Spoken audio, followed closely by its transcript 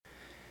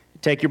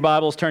Take your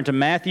Bibles, turn to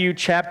Matthew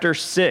chapter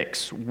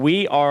 6.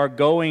 We are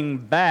going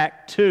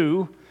back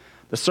to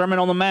the Sermon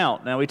on the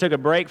Mount. Now, we took a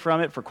break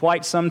from it for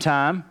quite some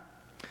time.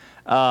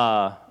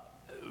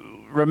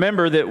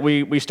 Remember that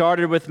we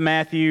started with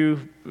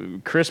Matthew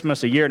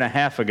Christmas a year and a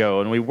half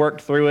ago, and we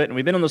worked through it, and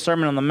we've been on the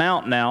Sermon on the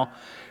Mount now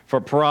for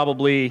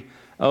probably,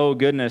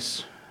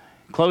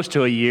 close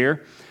to a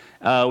year.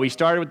 We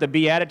started with the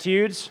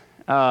Beatitudes.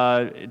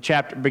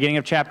 Beginning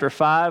of chapter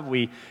 5,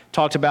 we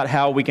talked about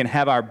how we can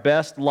have our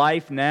best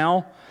life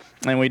now,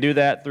 and we do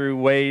that through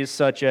ways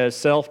such as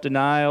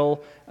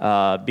self-denial,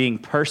 being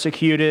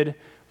persecuted,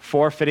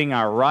 forfeiting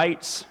our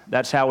rights.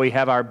 That's how we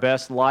have our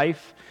best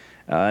life,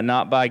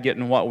 not by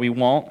getting what we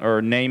want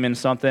or naming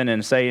something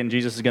and saying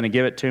Jesus is going to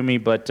give it to me,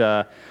 but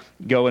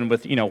going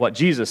with what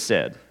Jesus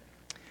said.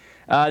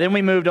 Then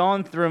we moved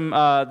on from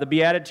the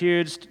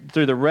Beatitudes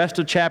through the rest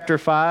of chapter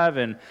 5,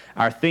 and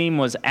our theme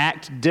was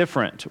Act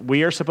Different.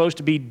 We are supposed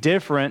to be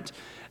different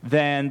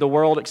than the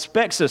world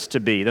expects us to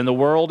be, than the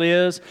world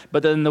is,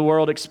 but than the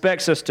world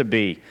expects us to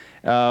be.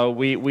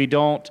 We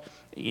don't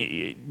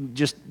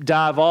just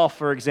dive off,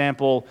 for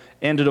example,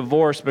 into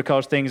divorce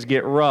because things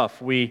get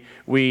rough. We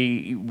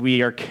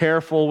are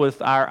careful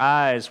with our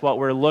eyes, what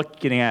we're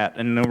looking at,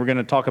 and we're going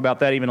to talk about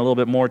that even a little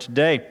bit more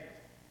today.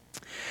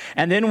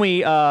 And then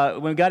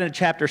when we got into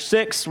chapter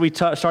 6, we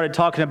started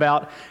talking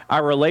about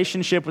our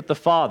relationship with the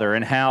Father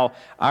and how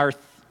our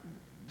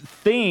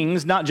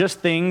things, not just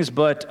things,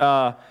 but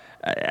a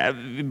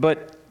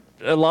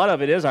lot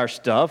of it is our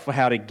stuff,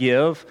 how to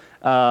give,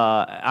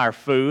 our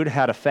food,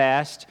 how to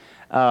fast,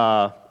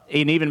 and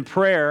even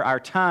prayer, our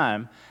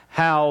time,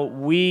 how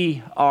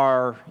we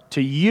are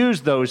to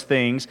use those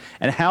things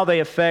and how they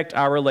affect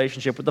our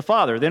relationship with the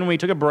Father. Then we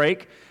took a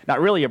break,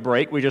 not really a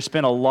break, we just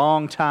spent a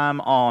long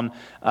time on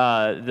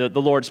the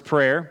Lord's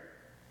Prayer.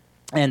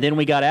 And then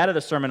we got out of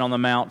the Sermon on the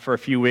Mount for a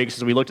few weeks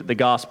as we looked at the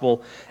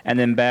gospel and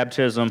then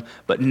baptism.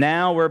 But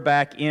now we're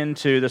back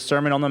into the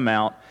Sermon on the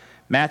Mount,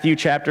 Matthew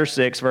chapter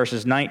 6,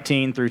 verses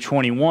 19 through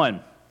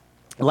 21.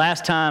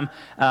 Last time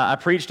I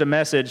preached a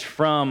message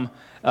from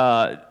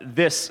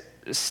this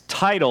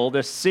title,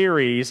 this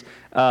series,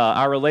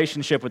 our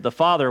relationship with the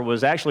Father,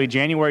 was actually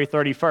January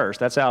 31st.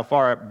 That's how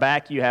far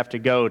back you have to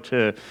go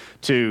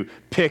to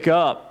pick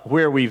up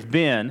where we've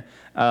been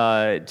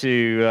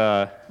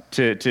to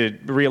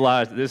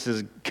realize that this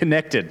is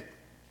connected.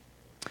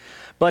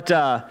 But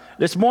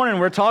this morning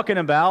we're talking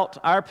about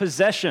our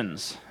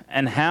possessions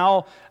and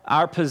how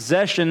our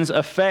possessions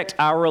affect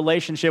our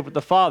relationship with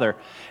the Father.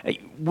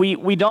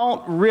 We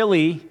don't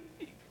really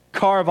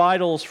carve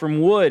idols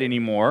from wood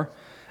anymore.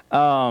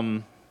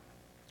 Okay,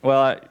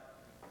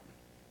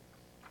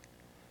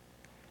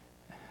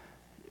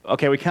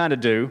 we kind of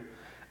do.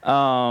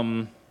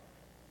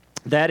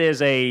 That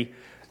is a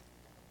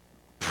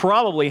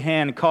probably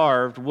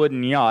hand-carved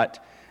wooden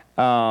yacht.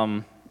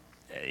 We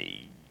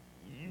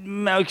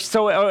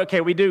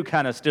do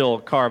kind of still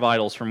carve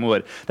idols from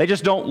wood. They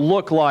just don't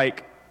look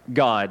like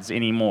gods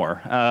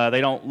anymore. They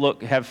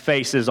don't have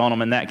faces on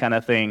them and that kind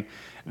of thing.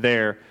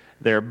 They're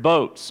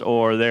boats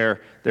or they're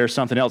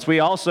something else.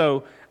 We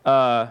also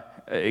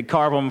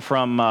carve them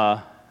from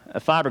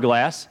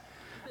fiberglass.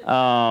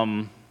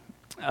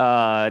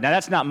 Now,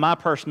 that's not my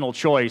personal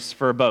choice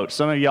for a boat.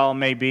 Some of y'all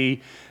may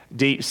be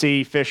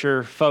deep-sea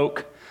fisher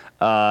folk.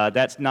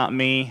 That's not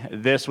me.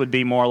 This would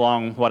be more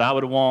along what I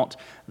would want,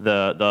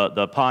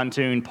 the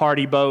pontoon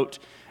party boat.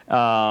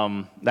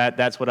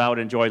 That's what I would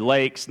enjoy,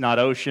 lakes, not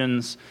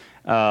oceans.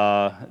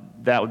 That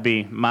would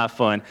be my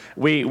fun.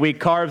 We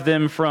carve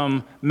them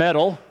from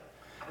metal.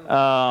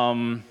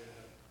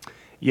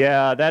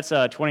 Yeah, that's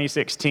a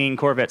 2016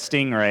 Corvette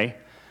Stingray.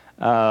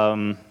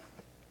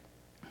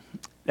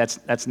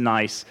 That's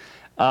nice.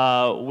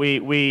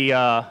 We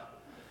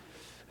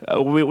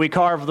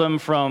carve them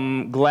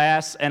from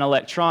glass and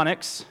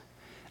electronics.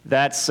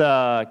 That's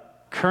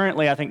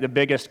currently, I think, the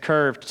biggest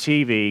curved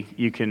TV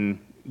you can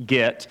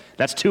get.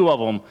 That's 2 of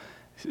them.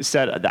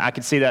 I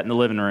could see that in the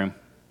living room.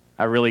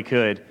 I really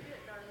could.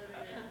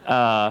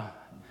 Well,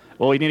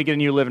 we need to get a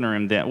new living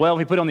room then. Well, if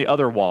we put it on the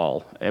other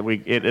wall, it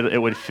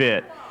would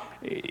fit.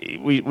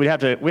 We have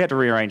to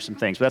rearrange some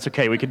things, but that's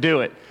okay. We could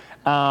do it.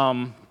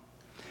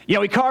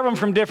 We carve them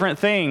from different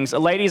things.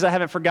 Ladies, I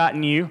haven't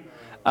forgotten you.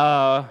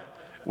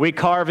 We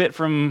carve it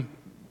from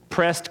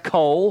pressed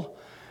coal.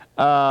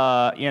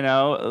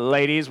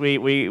 Ladies,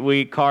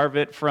 we carve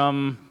it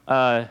from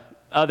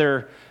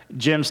other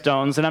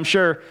gemstones. And I'm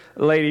sure,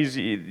 ladies,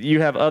 you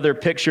have other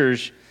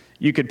pictures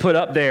you could put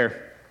up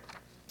there.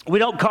 We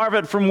don't carve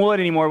it from wood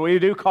anymore. We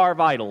do carve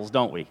idols,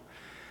 don't we?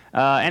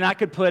 And I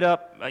could put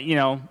up,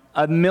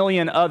 a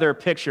million other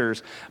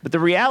pictures. But the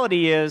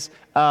reality is,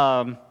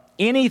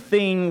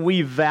 anything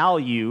we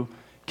value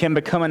can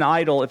become an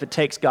idol if it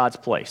takes God's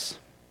place.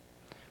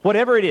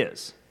 Whatever it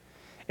is.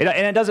 And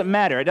it doesn't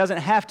matter. It doesn't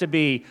have to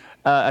be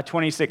a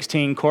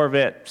 2016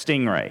 Corvette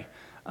Stingray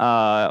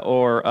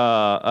or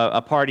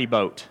a party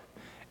boat.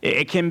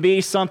 It can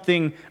be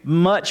something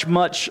much,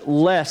 much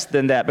less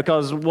than that,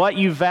 because what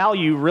you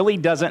value really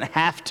doesn't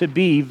have to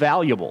be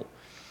valuable.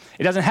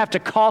 It doesn't have to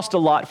cost a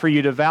lot for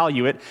you to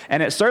value it,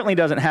 and it certainly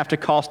doesn't have to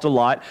cost a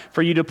lot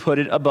for you to put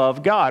it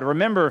above God.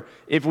 Remember,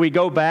 if we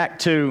go back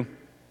to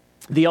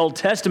the Old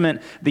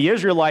Testament, the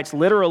Israelites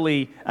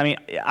literally,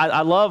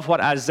 I love what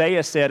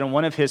Isaiah said in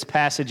one of his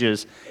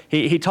passages.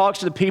 He talks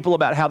to the people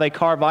about how they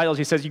carve idols.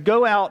 He says, you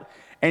go out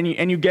and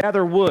you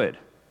gather wood,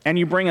 and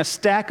you bring a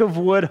stack of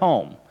wood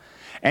home,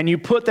 and you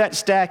put that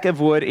stack of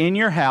wood in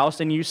your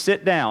house, and you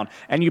sit down,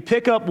 and you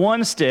pick up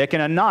one stick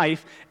and a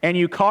knife, and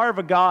you carve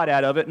a god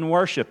out of it and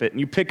worship it, and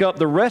you pick up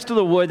the rest of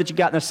the wood that you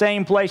got in the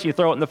same place, you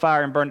throw it in the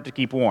fire and burn it to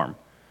keep warm.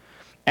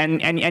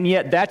 And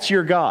yet that's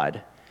your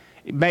God,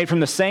 made from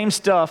the same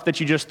stuff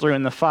that you just threw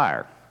in the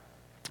fire.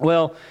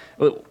 Well,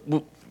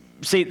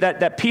 see,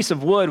 that piece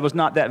of wood was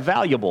not that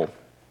valuable,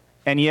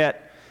 and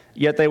yet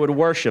they would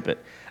worship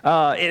it.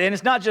 And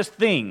it's not just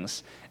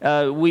things.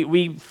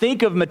 We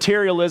think of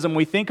materialism,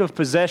 we think of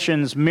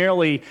possessions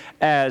merely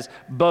as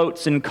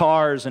boats and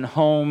cars and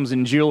homes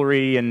and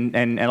jewelry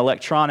and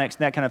electronics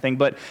and that kind of thing.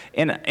 But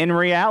in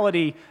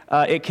reality,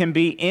 it can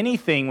be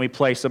anything we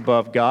place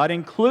above God,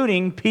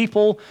 including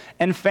people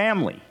and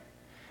family.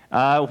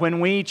 When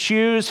we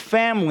choose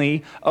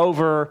family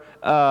over,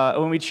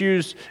 we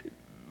choose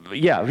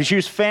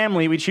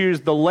family, we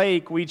choose the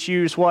lake, we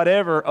choose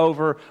whatever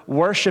over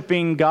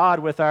worshiping God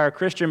with our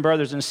Christian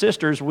brothers and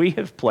sisters, we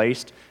have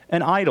placed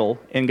an idol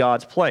in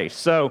God's place.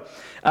 So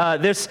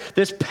this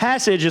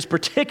passage is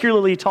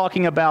particularly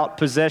talking about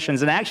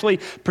possessions and actually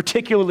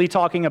particularly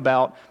talking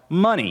about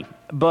money,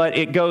 but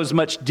it goes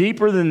much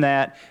deeper than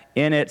that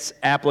in its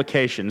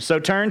application. So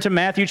turn to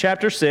Matthew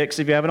chapter 6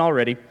 if you haven't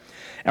already,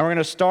 and we're going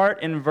to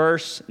start in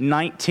verse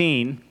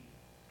 19,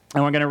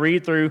 and we're going to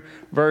read through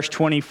verse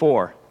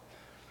 24.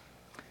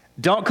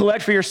 Don't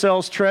collect for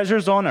yourselves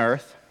treasures on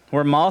earth,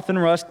 where moth and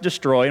rust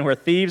destroy, and where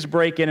thieves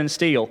break in and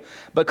steal.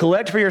 But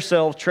collect for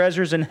yourselves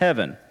treasures in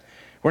heaven,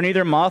 where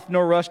neither moth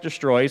nor rust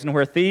destroys, and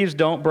where thieves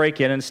don't break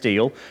in and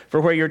steal.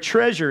 For where your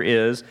treasure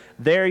is,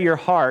 there your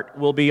heart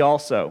will be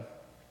also.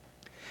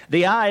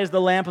 The eye is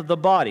the lamp of the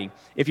body.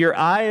 If your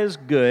eye is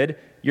good,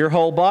 your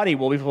whole body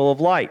will be full of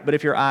light. But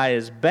if your eye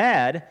is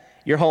bad,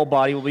 your whole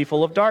body will be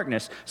full of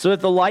darkness. So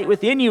if the light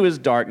within you is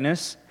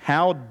darkness,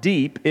 how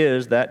deep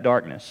is that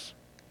darkness?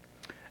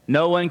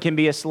 No one can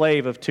be a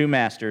slave of two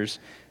masters,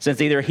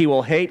 since either he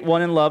will hate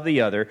one and love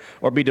the other,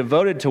 or be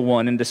devoted to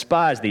one and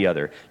despise the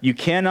other. You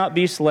cannot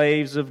be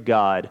slaves of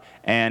God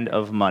and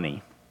of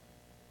money.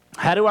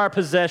 How do our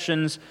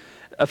possessions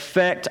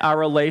affect our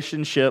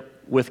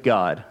relationship with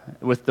God,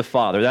 with the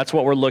Father? That's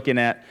what we're looking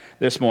at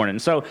this morning.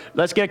 So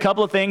let's get a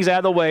couple of things out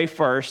of the way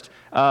first.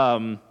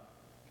 Really,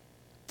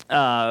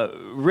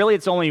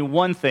 it's only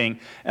one thing.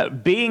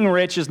 Being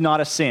rich is not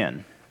a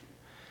sin.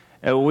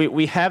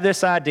 We have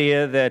this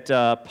idea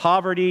that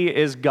poverty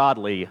is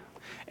godly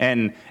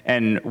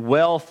and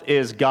wealth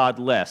is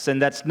godless, and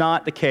that's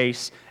not the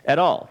case at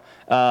all.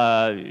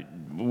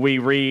 We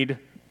read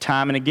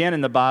time and again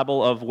in the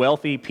Bible of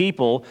wealthy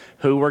people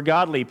who were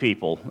godly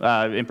people.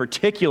 In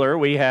particular,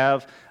 we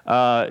have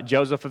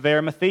Joseph of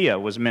Arimathea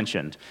was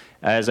mentioned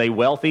as a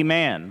wealthy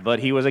man, but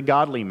he was a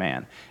godly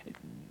man.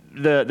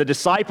 The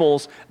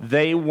disciples,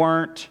 they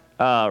weren't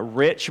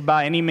rich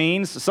by any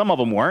means. Some of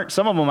them weren't.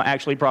 Some of them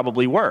actually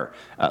probably were.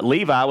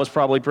 Levi was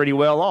probably pretty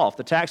well off,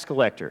 the tax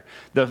collector.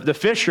 The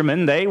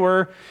fishermen, they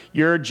were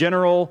your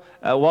general,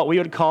 what we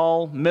would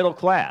call middle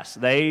class.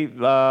 They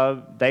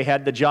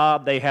had the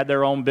job, they had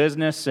their own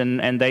business,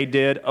 and they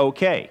did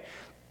okay.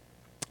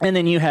 And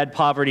then you had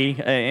poverty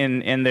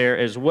in there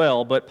as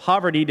well, but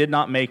poverty did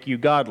not make you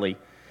godly.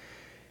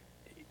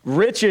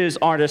 Riches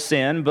aren't a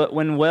sin, but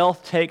when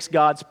wealth takes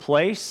God's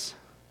place,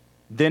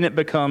 then it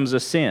becomes a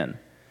sin.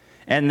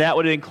 And that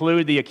would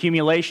include the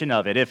accumulation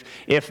of it. If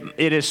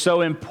it is so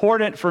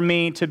important for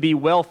me to be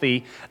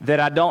wealthy that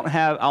I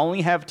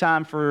only have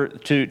time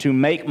to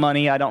make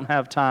money, I don't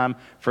have time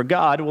for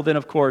God, well then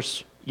of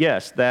course,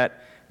 yes,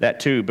 that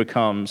too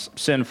becomes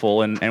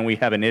sinful and we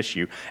have an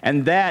issue.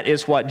 And that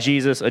is what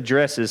Jesus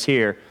addresses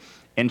here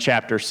in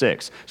chapter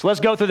 6. So let's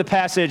go through the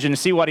passage and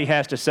see what he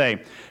has to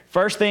say.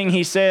 First thing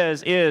he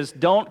says is,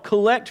 don't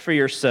collect for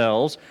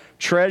yourselves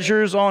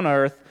treasures on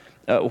earth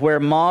where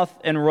moth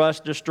and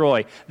rust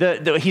destroy.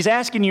 He's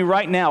asking you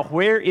right now,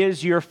 where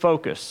is your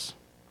focus?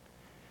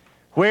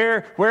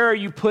 Where are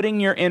you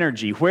putting your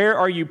energy? Where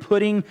are you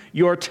putting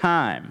your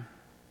time?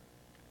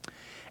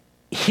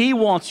 He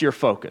wants your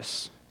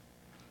focus.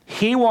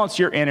 He wants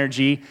your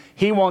energy.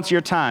 He wants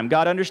your time.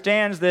 God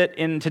understands that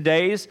in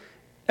today's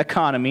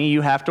economy,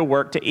 you have to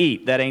work to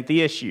eat. That ain't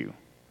the issue.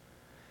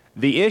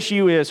 The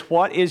issue is,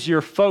 what is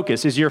your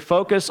focus? Is your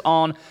focus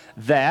on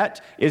that?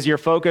 Is your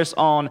focus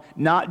on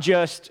not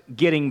just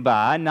getting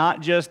by,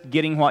 not just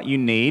getting what you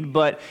need,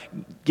 but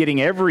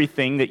getting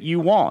everything that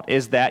you want?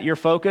 Is that your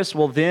focus?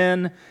 Well,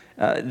 then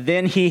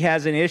he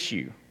has an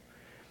issue.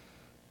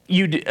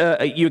 You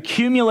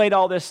accumulate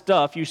all this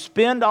stuff. You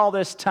spend all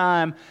this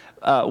time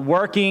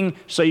working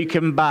so you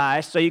can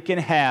buy, so you can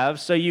have,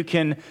 so you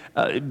can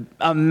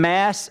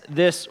amass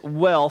this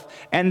wealth,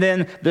 and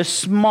then the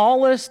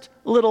smallest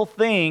little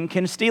thing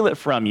can steal it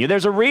from you.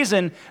 There's a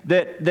reason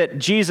that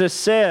Jesus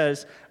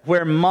says,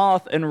 where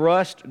moth and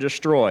rust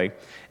destroy.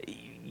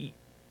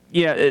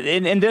 Yeah,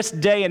 in this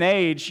day and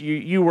age,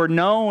 you were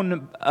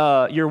known,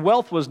 your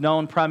wealth was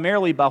known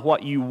primarily by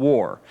what you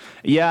wore.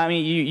 Yeah, I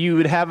mean,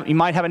 you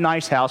might have a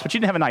nice house, but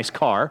you didn't have a nice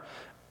car.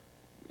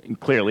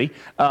 Clearly,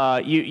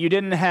 you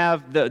didn't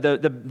have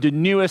the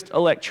newest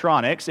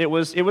electronics. It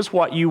was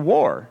what you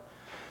wore,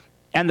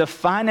 and the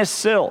finest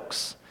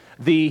silks,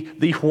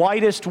 the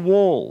whitest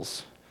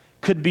wools,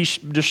 could be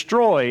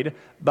destroyed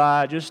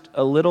by just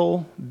a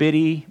little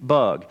bitty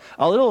bug,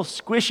 a little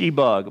squishy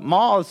bug.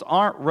 Moths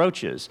aren't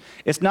roaches.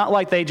 It's not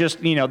like they just,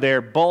 they're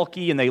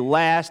bulky and they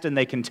last and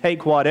they can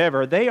take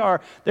whatever.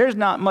 There's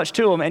not much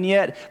to them, and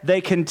yet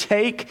they can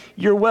take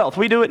your wealth.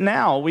 We do it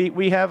now.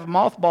 We have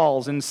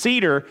mothballs and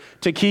cedar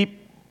to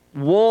keep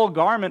wool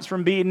garments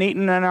from being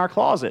eaten in our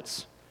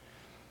closets.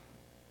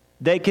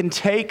 They can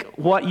take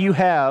what you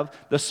have,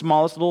 the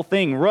smallest little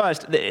thing.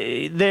 Rust,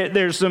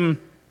 there's some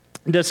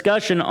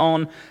discussion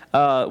on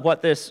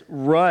what this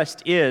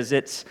rust is.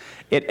 It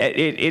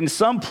in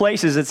some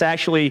places it's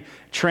actually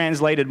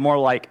translated more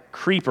like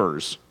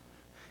creepers.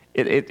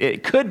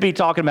 It could be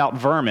talking about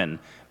vermin,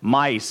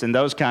 mice, and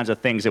those kinds of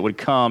things that would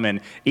come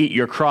and eat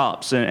your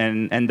crops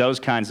and those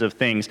kinds of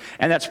things.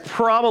 And that's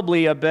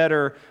probably a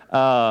better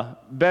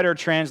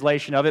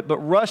translation of it. But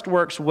rust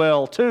works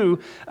well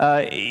too.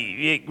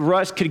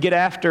 Rust could get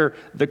after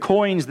the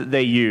coins that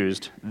they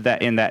used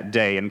in that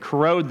day and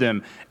corrode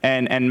them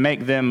and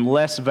make them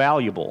less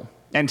valuable.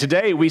 And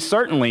today we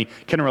certainly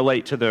can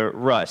relate to the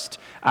rust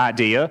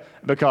idea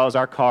because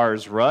our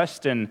cars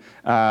rust and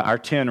our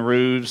tin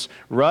roofs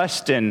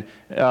rust and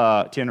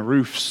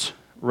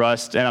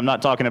rust, and I'm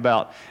not talking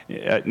about,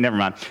 never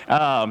mind.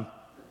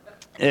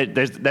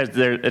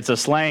 It's a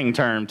slang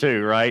term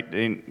too, right?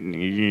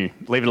 Leave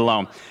it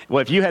alone. Well,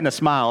 if you hadn't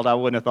smiled, I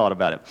wouldn't have thought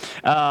about it.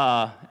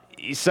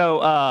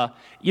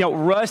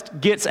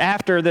 Rust gets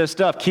after this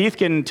stuff. Keith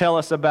can tell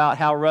us about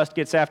how rust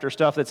gets after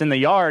stuff that's in the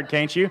yard,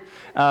 can't you?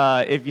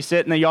 If you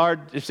sit in the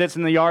yard, if it sits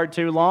in the yard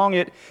too long,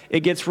 it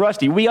gets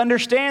rusty. We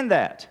understand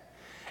that.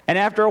 And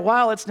after a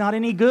while, it's not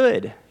any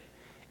good.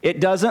 It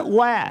doesn't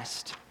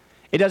last.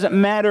 It doesn't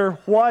matter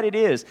what it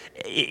is.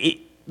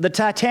 The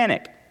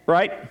Titanic,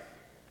 right?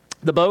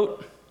 The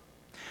boat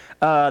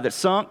that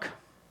sunk,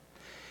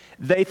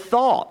 they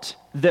thought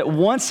that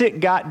once it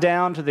got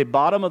down to the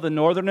bottom of the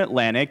northern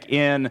Atlantic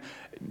in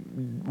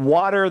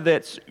water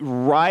that's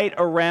right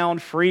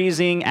around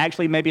freezing,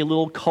 actually maybe a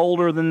little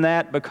colder than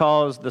that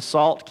because the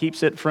salt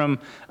keeps it from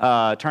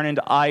turning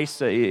to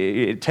ice.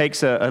 It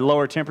takes a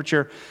lower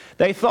temperature.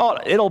 They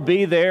thought it'll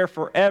be there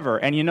forever.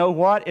 And you know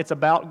what? It's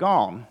about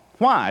gone.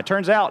 Why? It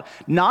turns out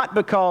not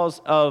because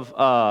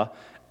of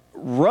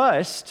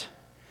rust,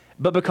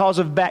 but because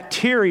of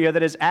bacteria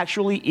that is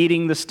actually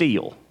eating the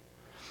steel.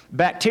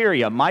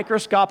 Bacteria,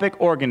 microscopic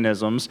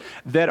organisms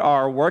that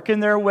are working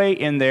their way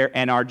in there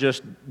and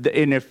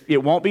if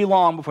it won't be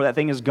long before that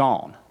thing is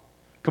gone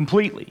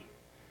completely.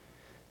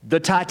 The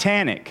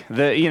Titanic,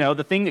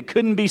 the thing that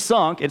couldn't be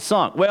sunk, it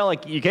sunk. Well,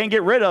 you can't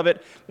get rid of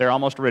it. They're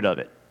almost rid of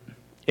it.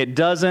 It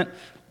doesn't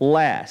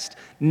last.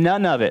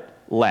 None of it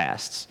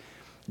lasts.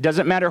 It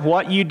doesn't matter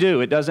what you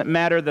do. It doesn't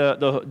matter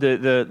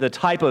the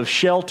type of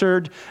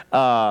sheltered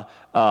hedge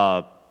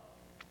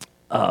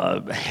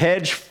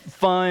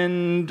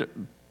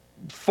fund,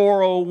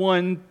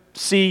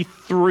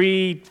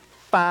 401c3,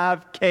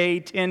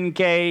 5K,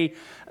 10K,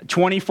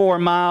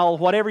 24-mile,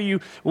 whatever you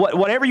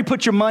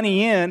put your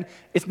money in,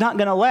 it's not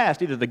going to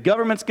last. Either the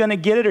government's going to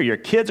get it, or your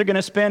kids are going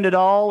to spend it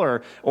all,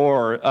 or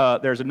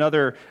there's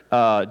another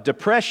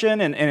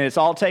depression, and it's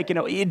all taken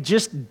away. It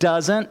just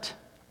doesn't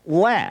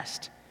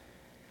last.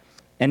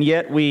 And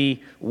yet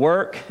we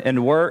work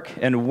and work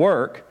and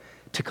work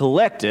to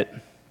collect it,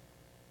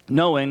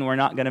 knowing we're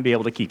not going to be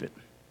able to keep it.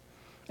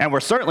 And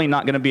we're certainly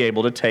not going to be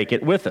able to take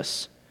it with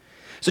us.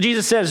 So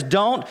Jesus says,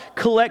 don't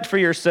collect for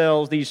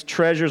yourselves these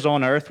treasures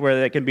on earth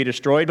where they can be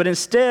destroyed, but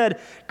instead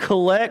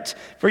collect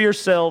for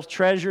yourselves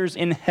treasures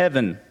in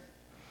heaven,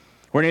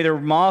 where neither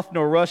moth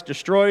nor rust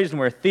destroys and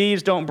where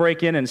thieves don't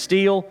break in and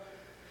steal.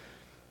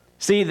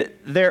 See,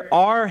 there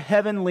are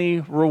heavenly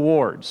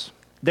rewards.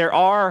 There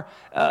are,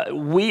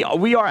 we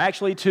are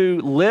actually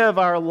to live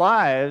our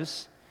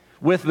lives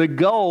with the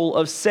goal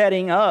of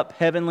setting up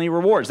heavenly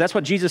rewards. That's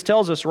what Jesus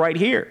tells us right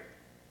here.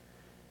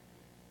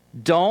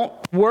 Don't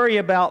worry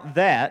about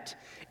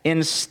that.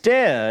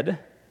 Instead,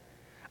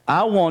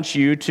 I want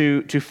you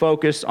to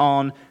focus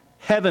on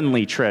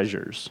heavenly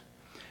treasures.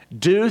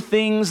 Do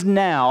things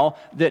now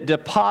that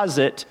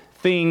deposit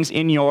things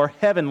in your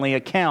heavenly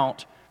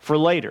account for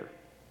later.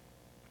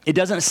 It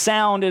doesn't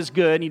sound as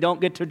good. You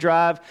don't get to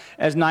drive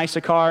as nice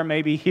a car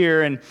maybe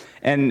here and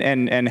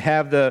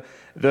have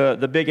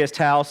the biggest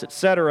house,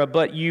 etc.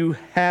 But you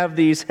have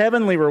these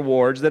heavenly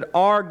rewards that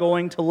are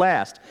going to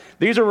last.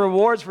 These are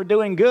rewards for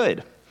doing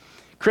good.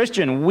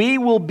 Christian, we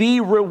will be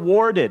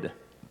rewarded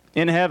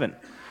in heaven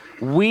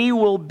we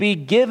will be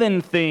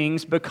given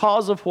things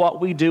because of what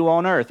we do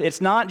on earth.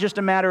 It's not just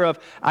a matter of,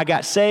 I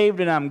got saved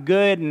and I'm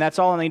good and that's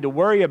all I need to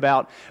worry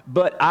about,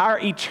 but our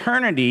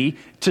eternity,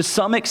 to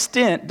some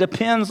extent,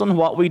 depends on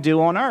what we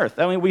do on earth.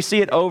 I mean, we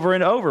see it over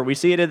and over. We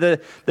see it at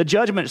the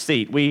judgment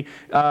seat. We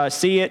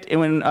see it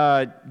when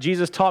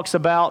Jesus talks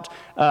about,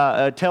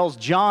 tells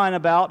John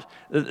about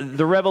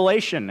the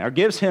revelation, or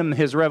gives him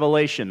his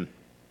revelation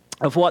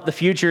of what the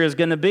future is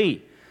going to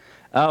be.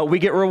 We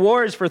get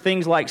rewards for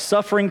things like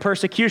suffering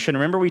persecution.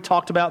 Remember, we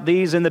talked about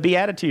these in the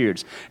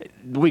Beatitudes.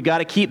 We've got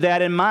to keep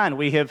that in mind.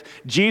 We have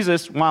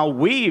Jesus, while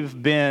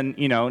we've been,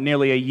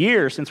 nearly a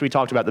year since we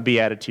talked about the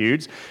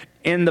Beatitudes,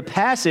 in the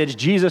passage,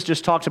 Jesus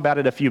just talked about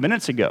it a few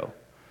minutes ago.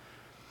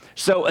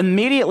 So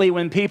immediately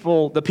when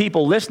the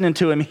people listening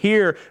to him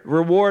hear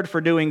reward for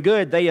doing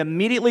good, they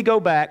immediately go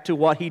back to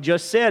what he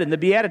just said in the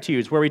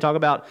Beatitudes, where we talk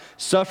about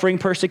suffering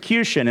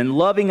persecution and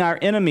loving our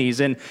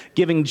enemies and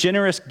giving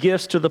generous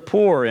gifts to the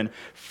poor and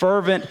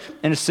fervent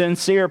and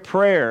sincere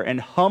prayer and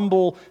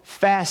humble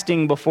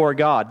fasting before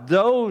God.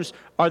 Those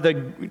are the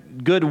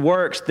good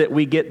works that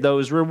we get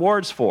those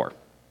rewards for.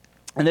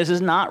 And this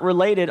is not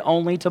related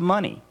only to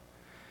money.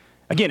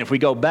 Again, if we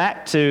go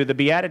back to the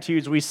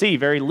Beatitudes, we see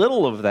very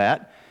little of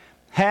that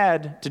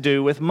had to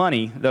do with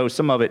money, though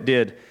some of it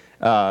did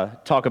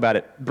talk about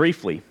it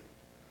briefly.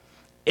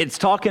 It's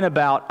talking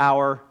about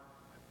our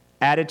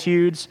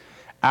attitudes,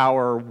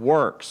 our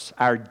works,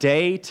 our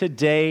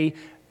day-to-day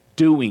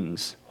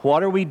doings.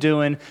 What are we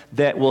doing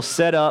that will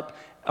set up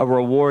a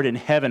reward in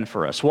heaven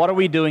for us? What are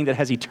we doing that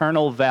has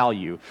eternal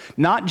value,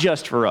 not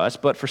just for us,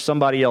 but for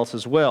somebody else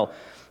as well?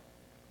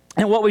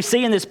 And what we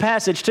see in this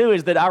passage, too,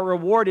 is that our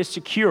reward is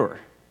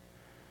secure.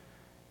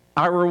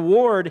 Our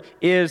reward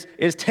is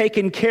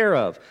taken care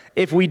of.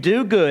 If we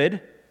do good,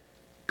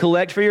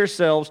 collect for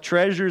yourselves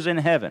treasures in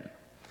heaven.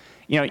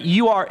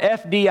 You are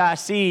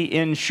FDIC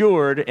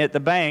insured at the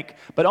bank,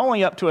 but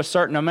only up to a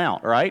certain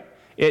amount, right?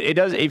 It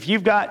does. If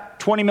you've got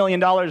 $20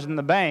 million in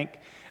the bank,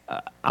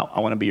 I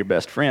want to be your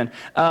best friend,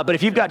 but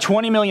if you've got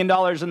 $20 million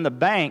in the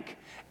bank,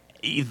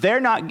 they're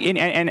not,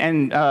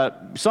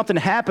 and something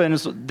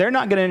happens, they're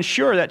not going to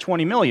insure that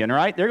 $20 million,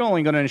 right? They're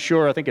only going to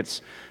insure, I think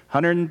it's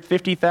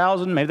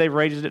 $150,000. Maybe they've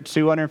raised it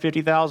to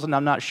 $250,000.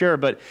 I'm not sure,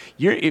 but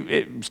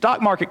if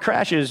stock market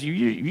crashes,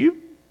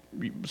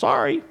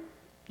 sorry,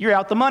 you're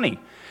out the money.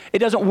 It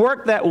doesn't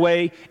work that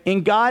way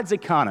in God's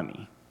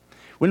economy.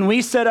 When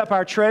we set up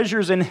our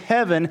treasures in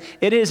heaven,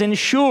 it is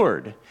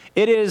insured.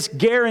 It is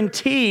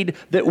guaranteed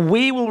that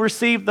we will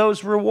receive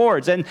those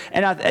rewards. And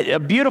a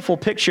beautiful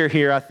picture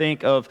here, I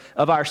think, of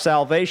our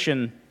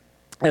salvation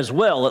as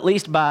well, at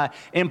least by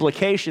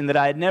implication that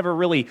I had never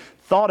really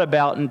thought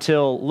about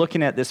until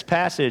looking at this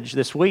passage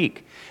this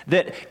week.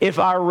 That if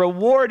our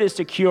reward is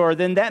secure,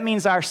 then that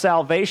means our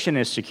salvation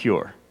is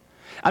secure.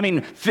 I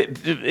mean,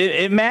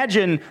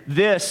 imagine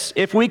this,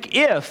 if we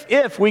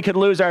could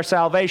lose our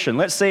salvation.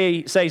 Let's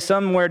say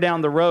somewhere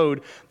down the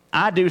road,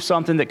 I do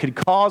something that could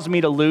cause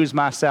me to lose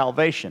my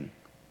salvation.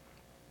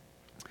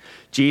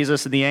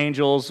 Jesus and the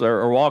angels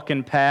are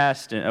walking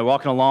past and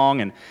walking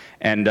along,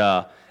 and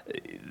they're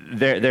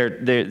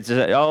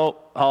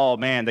oh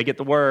man, they get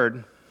the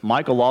word,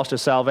 Michael lost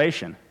his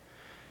salvation.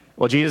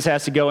 Well, Jesus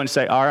has to go and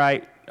say, all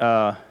right,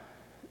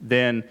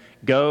 then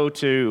go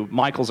to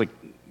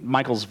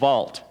Michael's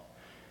vault,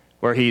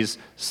 where he's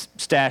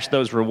stashed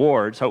those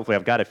rewards. Hopefully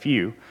I've got a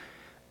few,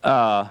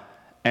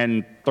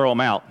 and throw them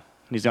out.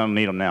 He's going to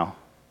need them now.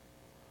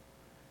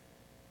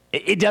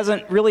 It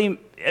doesn't really,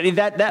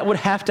 that would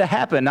have to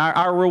happen.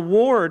 Our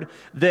reward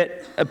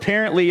that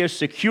apparently is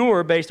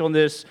secure based on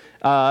this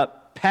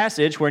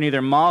passage, where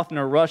neither moth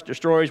nor rust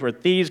destroys, where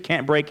thieves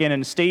can't break in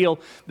and steal,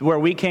 where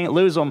we can't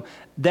lose them,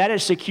 that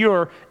is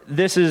secure.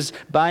 This is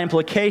by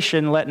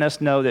implication letting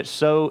us know that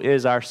so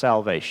is our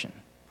salvation.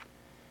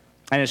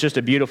 And it's just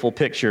a beautiful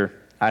picture,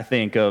 I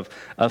think, of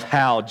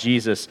how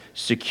Jesus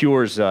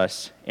secures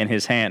us in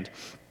his hand.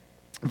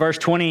 Verse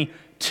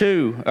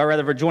 22, or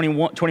rather verse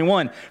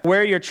 21,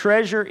 where your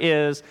treasure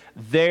is,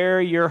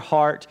 there your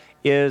heart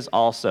is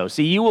also.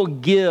 See, you will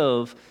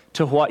give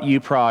to what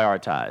you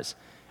prioritize.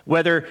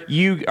 Whether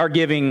you are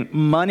giving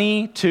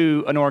money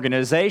to an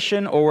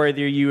organization or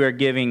whether you are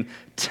giving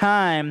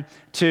time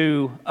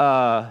to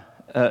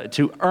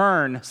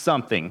earn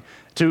something,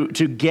 to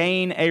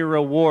gain a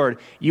reward,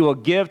 you will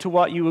give to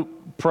what you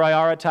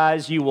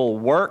prioritize. You will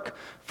work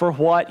for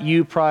what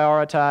you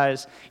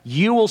prioritize.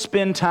 You will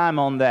spend time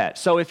on that.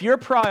 So if your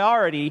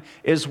priority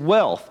is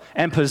wealth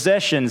and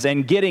possessions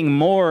and getting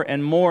more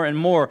and more and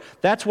more,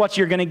 that's what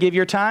you're going to give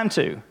your time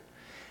to.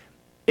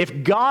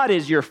 If God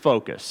is your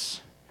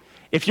focus,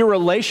 if your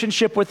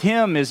relationship with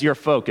him is your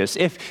focus,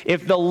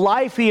 if the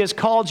life he has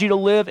called you to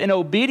live in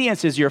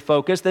obedience is your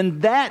focus, then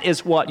that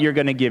is what you're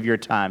going to give your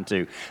time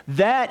to.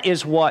 That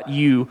is what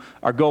you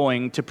are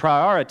going to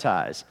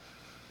prioritize.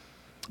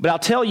 But I'll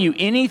tell you,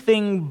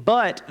 anything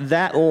but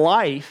that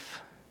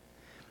life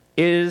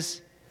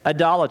is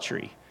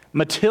idolatry.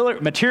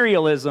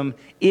 Materialism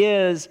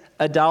is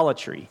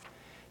idolatry.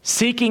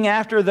 Seeking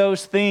after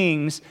those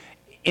things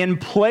in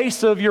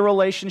place of your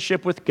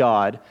relationship with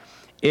God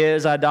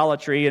is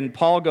idolatry, and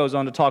Paul goes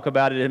on to talk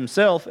about it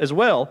himself as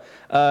well.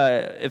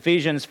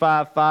 Ephesians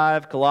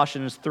 5:5,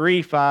 Colossians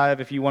 3:5,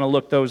 if you want to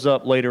look those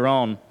up later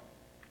on,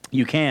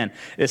 you can.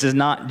 This is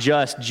not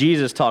just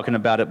Jesus talking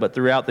about it, but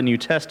throughout the New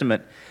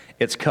Testament,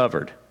 it's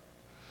covered.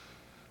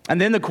 And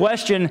then the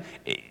question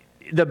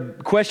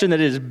that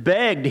is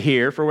begged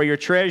here, for where your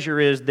treasure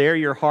is, there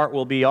your heart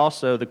will be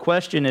also. The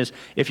question is,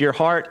 if your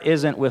heart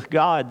isn't with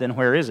God, then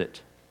where is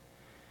it?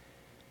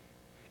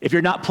 If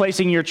you're not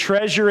placing your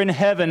treasure in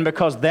heaven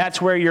because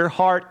that's where your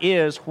heart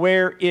is,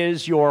 where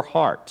is your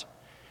heart?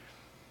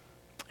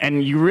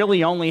 And you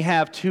really only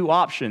have two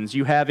options.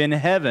 You have in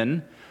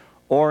heaven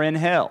or in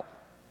hell.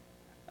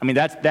 I mean,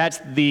 that's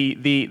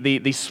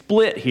the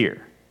split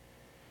here.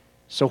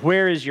 So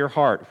where is your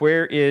heart?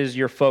 Where is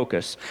your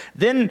focus?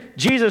 Then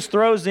Jesus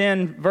throws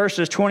in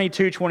verses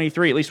 22,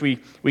 23. At least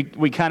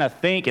we kind of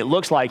think it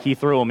looks like he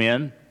threw them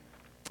in.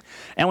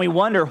 And we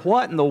wonder,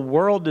 what in the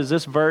world does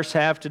this verse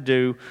have to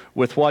do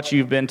with what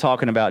you've been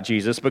talking about,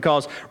 Jesus?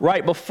 Because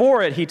right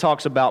before it, he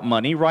talks about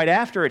money. Right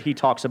after it, he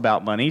talks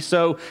about money.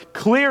 So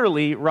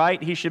clearly,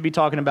 right, he should be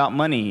talking about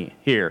money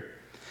here.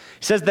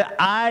 He says, the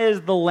eye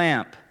is the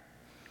lamp.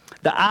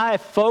 The eye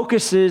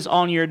focuses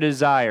on your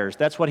desires.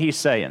 That's what he's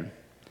saying.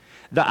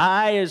 The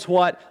eye is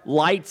what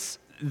lights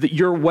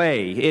your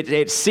way.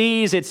 It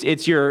sees,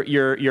 it's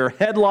your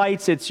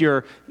headlights, it's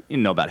your, you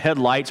know about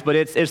headlights, but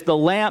it's the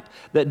lamp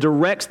that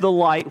directs the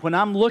light. When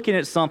I'm looking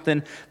at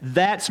something,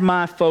 that's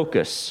my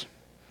focus.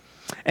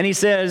 And he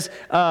says,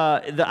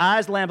 the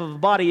eye's lamp of the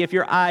body. If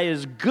your eye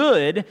is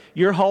good,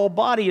 your whole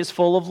body is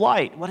full of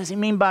light. What does he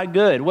mean by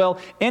good? Well,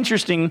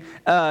 interesting.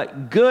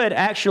 Good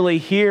actually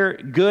here,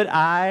 good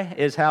eye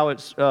is how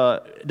it's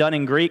done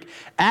in Greek,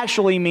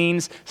 actually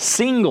means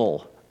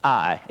single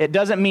eye. It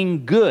doesn't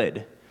mean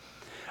good.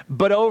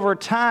 But over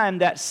time,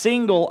 that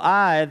single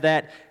eye,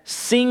 that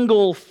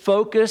single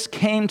focus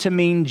came to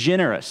mean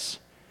generous.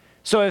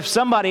 So if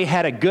somebody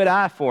had a good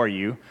eye for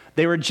you,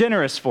 they were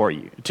generous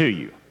to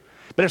you.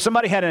 But if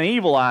somebody had an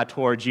evil eye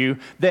towards you,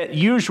 that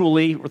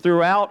usually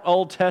throughout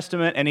Old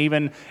Testament and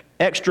even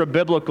extra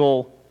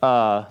biblical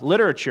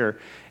literature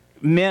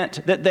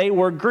meant that they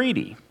were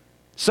greedy.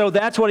 So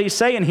that's what he's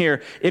saying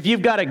here. If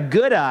you've got a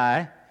good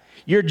eye,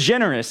 you're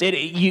generous.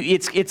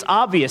 It's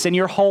obvious, and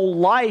your whole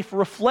life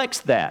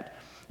reflects that.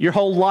 Your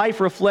whole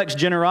life reflects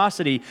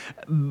generosity.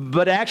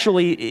 But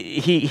actually,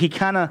 he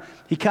kind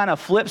of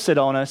flips it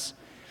on us.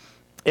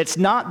 It's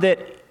not that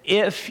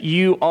if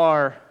you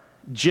are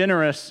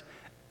generous,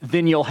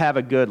 then you'll have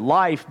a good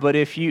life. But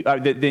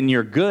then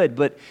you're good.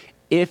 But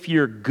if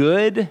you're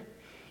good,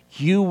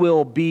 you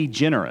will be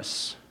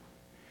generous.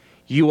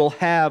 You will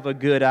have a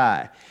good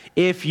eye.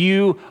 If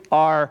you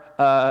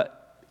are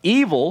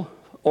evil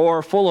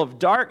or full of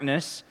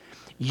darkness,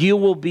 you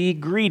will be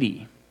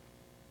greedy.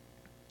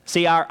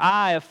 See, our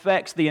eye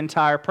affects the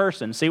entire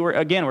person. See,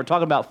 we're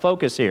talking about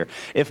focus here.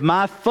 If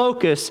my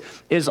focus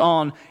is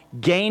on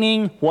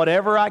gaining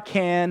whatever I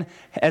can,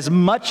 as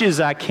much as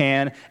I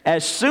can,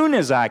 as soon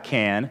as I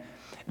can,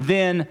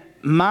 then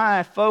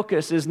my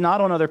focus is not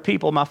on other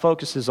people. My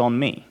focus is on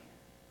me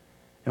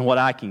and what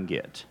I can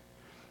get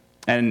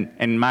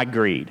and my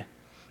greed.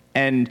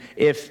 And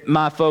if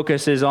my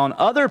focus is on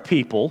other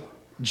people,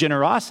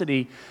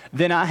 generosity,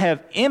 then I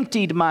have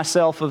emptied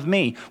myself of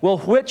me. Well,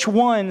 which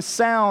one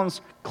sounds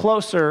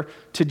closer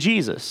to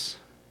Jesus?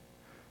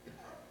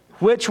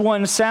 Which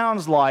one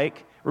sounds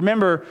like,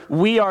 remember,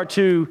 we are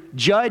to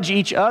judge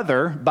each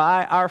other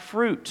by our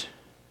fruit.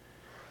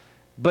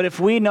 But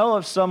if we know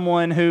of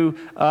someone who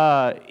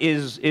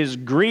is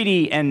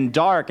greedy and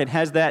dark and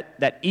has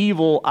that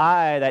evil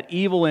eye, that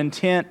evil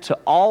intent to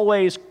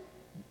always,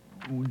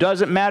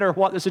 doesn't matter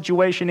what the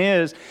situation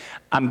is,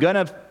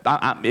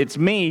 it's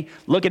me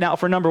looking out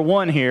for number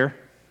one here.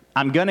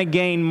 I'm going to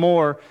gain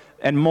more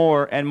and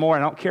more and more. I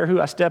don't care who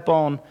I step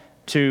on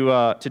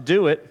to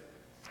do it.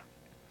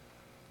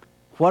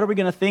 What are we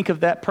going to think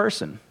of that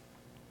person?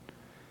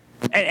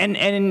 And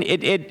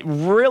it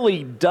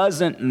really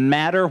doesn't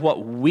matter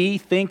what we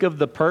think of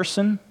the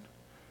person.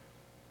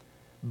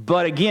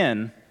 But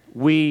again,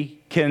 we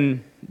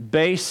can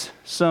base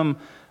some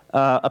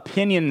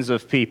opinions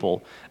of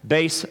people,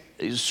 base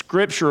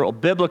scriptural,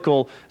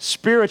 biblical,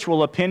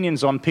 spiritual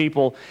opinions on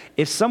people.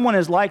 If someone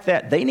is like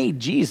that, they need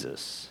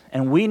Jesus,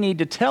 and we need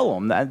to tell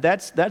them.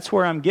 That's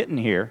where I'm getting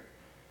here.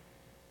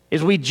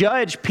 Is we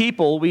judge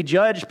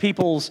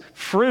people's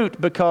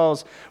fruit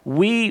because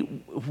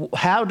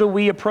how do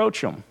we approach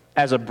them?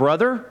 As a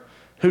brother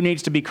who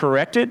needs to be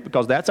corrected,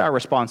 because that's our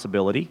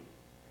responsibility.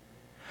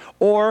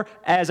 Or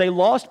as a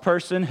lost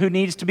person who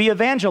needs to be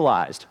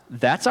evangelized,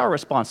 that's our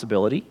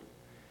responsibility.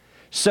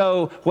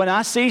 So when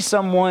I see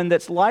someone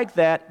that's like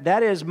that,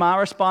 that is my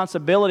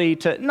responsibility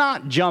to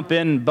not jump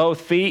in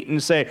both feet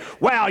and say,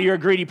 wow, you're a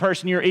greedy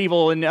person, you're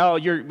evil, and oh,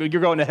 you're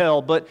going to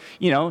hell. But,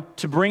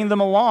 to bring them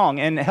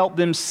along and help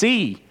them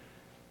see.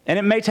 And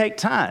it may take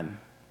time.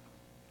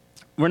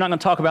 We're not going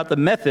to talk about the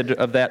method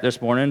of that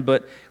this morning,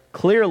 but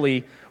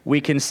clearly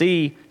we can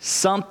see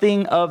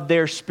something of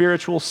their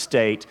spiritual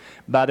state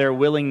by their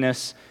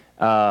willingness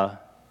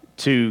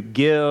to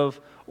give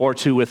or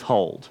to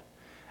withhold.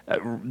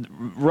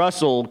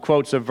 Russell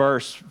quotes a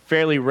verse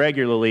fairly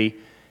regularly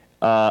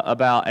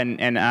about,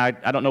 and I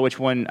don't know which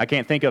one, I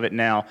can't think of it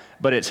now,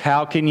 but it's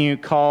how can you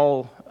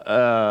call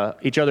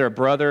each other a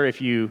brother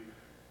if you...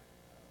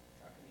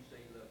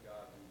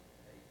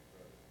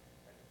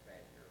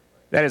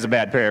 That is a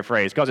bad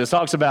paraphrase, because it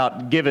talks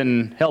about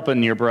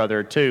helping your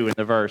brother too in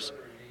the verse.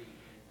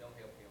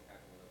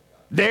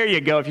 There you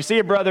go. If you see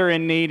a brother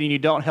in need and you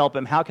don't help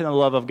him, how can the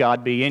love of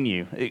God be in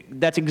you?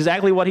 That's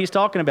exactly what he's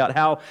talking about.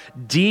 How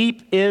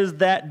deep is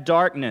that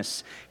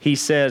darkness, he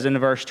says in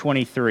verse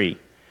 23.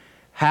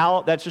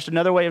 That's just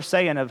another way of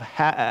saying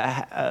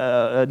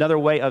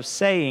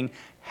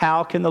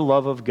how can the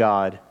love of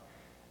God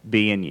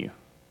be in you?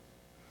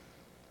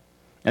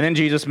 And then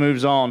Jesus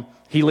moves on.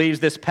 He leaves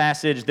this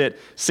passage that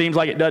seems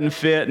like it doesn't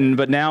fit,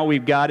 but now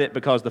we've got it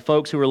because the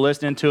folks who were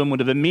listening to him would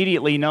have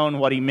immediately known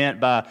what he meant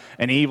by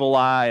an evil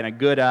eye and a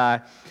good eye.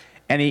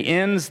 And he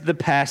ends the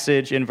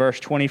passage in verse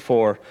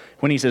 24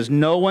 when he says,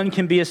 "No one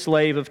can be a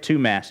slave of two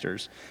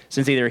masters,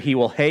 since either he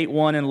will hate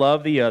one and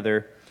love the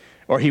other,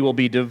 or he will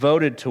be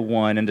devoted to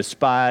one and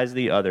despise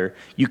the other.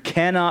 You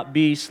cannot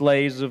be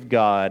slaves of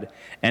God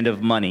and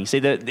of money." See,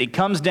 it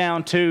comes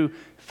down to,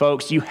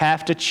 folks, you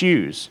have to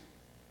choose.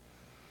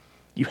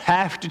 You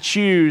have to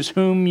choose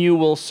whom you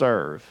will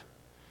serve.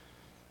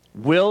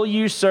 Will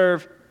you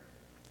serve?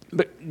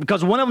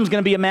 Because one of them is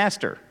going to be a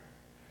master,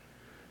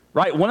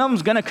 right? One of them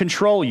is going to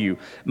control you.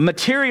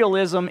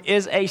 Materialism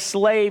is a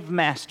slave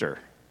master.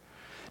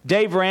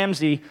 Dave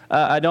Ramsey,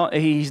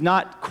 he's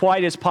not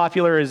quite as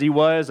popular as he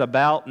was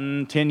about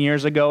 10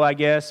 years ago, I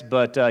guess,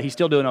 but he's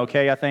still doing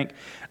okay, I think.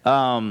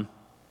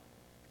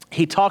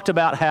 He talked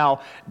about how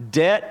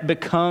debt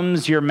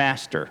becomes your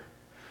master.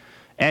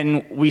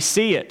 And we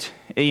see it,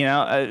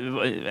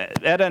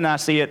 Etta and I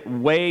see it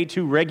way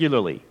too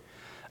regularly.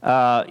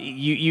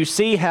 You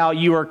see how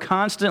you're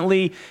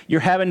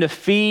having to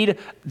feed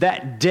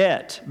that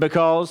debt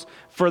because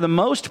for the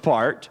most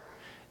part,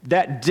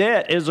 that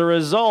debt is a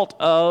result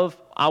of,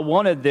 I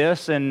wanted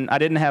this and I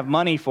didn't have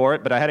money for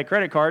it, but I had a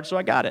credit card, so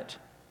I got it.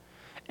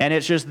 And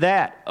it's just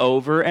that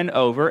over and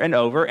over and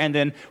over. And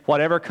then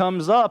whatever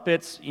comes up,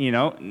 it's,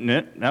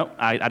 no,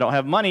 I don't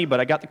have money,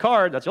 but I got the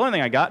card. That's the only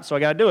thing I got, so I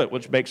got to do it,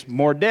 which makes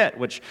more debt,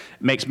 which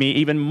makes me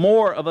even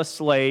more of a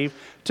slave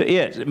to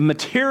it.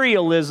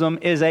 Materialism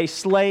is a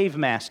slave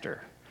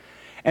master,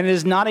 and it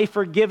is not a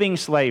forgiving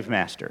slave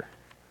master.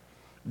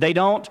 They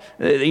don't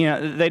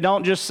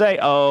just say,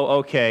 "Oh,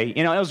 okay."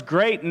 It was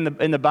great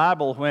in the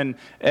Bible when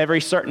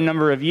every certain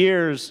number of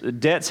years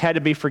debts had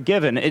to be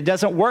forgiven. It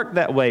doesn't work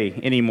that way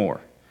anymore.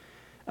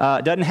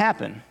 It doesn't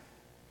happen.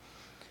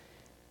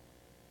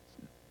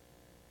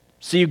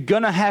 So you're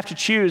going to have to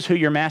choose who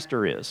your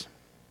master is.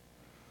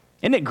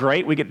 Isn't it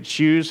great we get to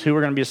choose who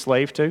we're going to be a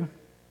slave to?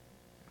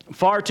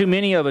 Far too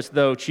many of us,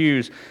 though,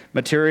 choose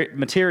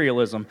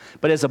materialism.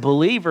 But as a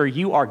believer,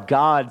 you are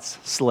God's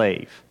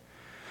slave.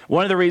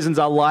 One of the reasons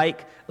I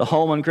like the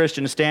Holman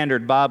Christian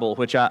Standard Bible,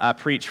 which I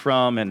preach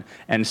from,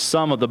 and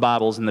some of the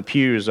Bibles in the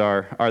pews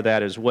are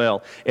that as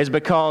well, is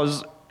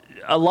because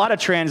a lot of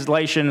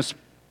translations,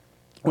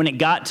 when it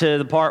got to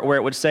the part where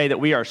it would say that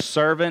we are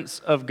servants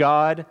of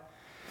God,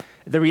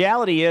 the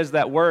reality is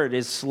that word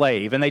is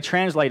slave, and they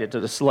translate it to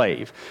the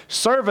slave.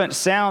 Servant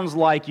sounds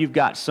like you've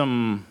got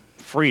some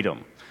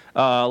freedom.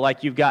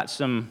 Like you've got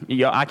some,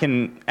 I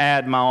can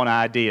add my own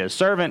ideas.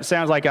 Servant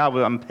sounds like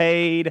I'm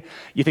paid.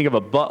 You think of a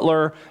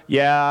butler.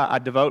 Yeah, I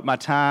devote my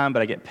time,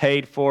 but I get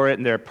paid for it,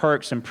 and there are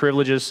perks and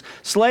privileges.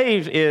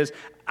 Slave is,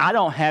 I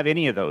don't have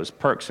any of those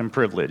perks and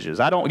privileges.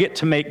 I don't get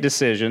to make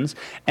decisions.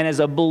 And as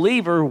a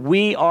believer,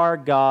 we are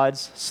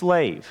God's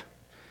slave.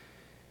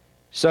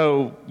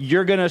 So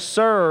you're going to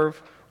serve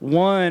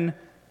one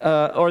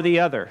or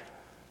the other.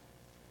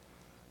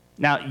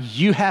 Now,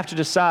 you have to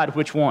decide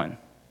which one.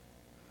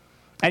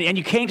 And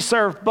you can't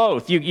serve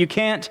both. You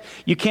can't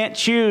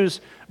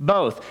choose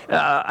both.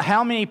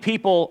 How many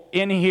people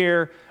in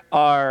here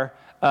are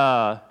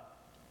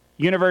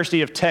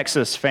University of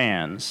Texas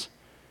fans?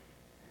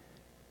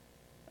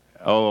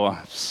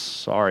 Oh,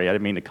 sorry, I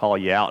didn't mean to call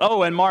you out.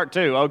 Oh, and Mark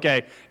too.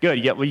 Okay,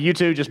 good. Yeah, well, you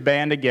two just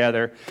band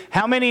together.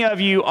 How many of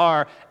you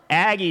are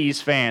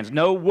Aggies fans?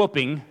 No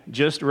whooping,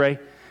 just Ray.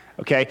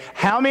 Okay.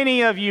 How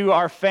many of you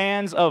are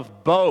fans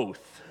of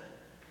both?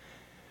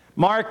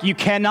 Mark, you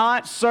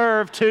cannot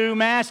serve two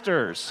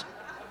masters.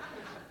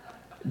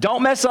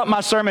 Don't mess up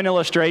my sermon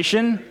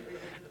illustration.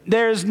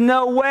 There's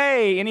no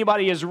way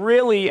anybody is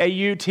really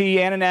a UT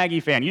and an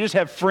Aggie fan. You just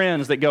have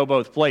friends that go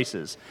both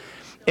places.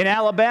 In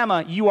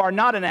Alabama, you are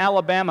not an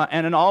Alabama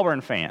and an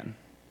Auburn fan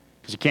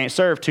because you can't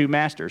serve two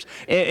masters.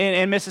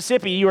 In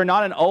Mississippi, you are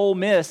not an Ole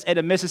Miss and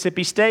a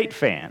Mississippi State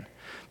fan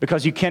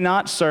because you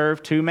cannot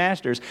serve two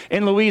masters.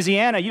 In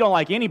Louisiana, you don't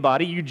like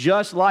anybody. You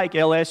just like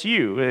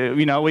LSU.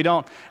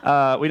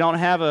 We don't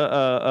have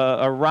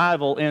a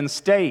rival in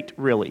state,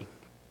 really.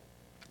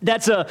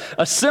 That's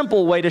a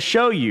simple way to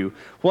show you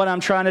what I'm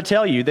trying to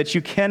tell you, that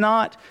you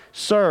cannot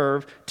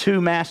serve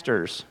two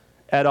masters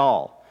at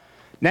all.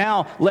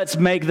 Now let's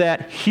make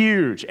that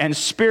huge and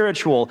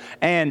spiritual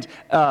and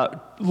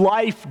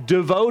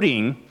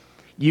life-devoting.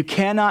 You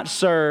cannot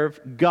serve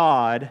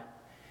God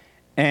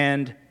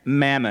and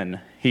mammon,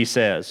 he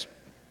says.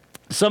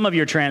 Some of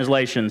your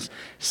translations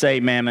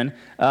say mammon.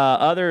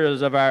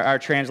 Others of our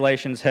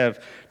translations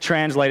have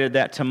translated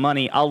that to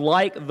money. I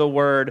like the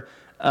word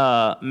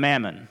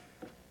mammon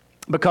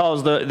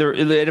because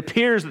it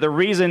appears that the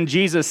reason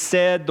Jesus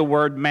said the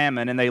word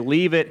mammon, and they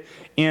leave it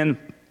in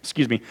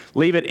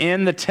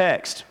the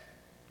text,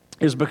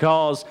 is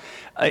because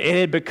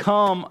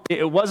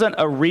it wasn't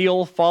a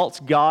real false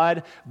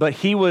god, but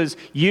he was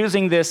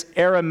using this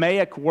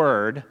Aramaic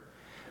word.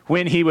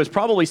 When he was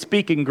probably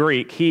speaking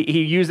Greek,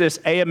 he used this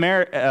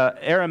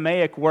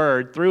Aramaic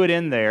word, threw it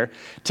in there,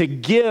 to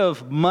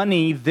give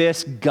money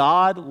this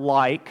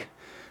God-like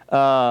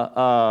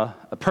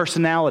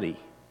personality.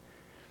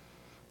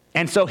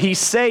 And so he's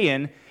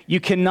saying, you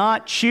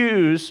cannot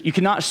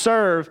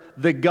serve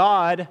the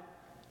God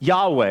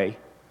Yahweh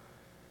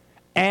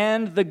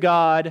and the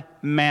God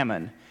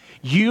Mammon.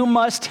 You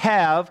must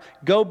have,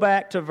 go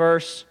back to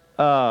verse,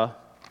 what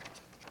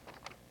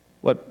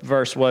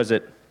verse was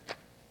it?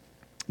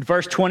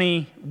 Verse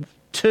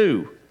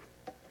 22,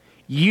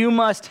 you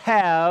must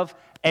have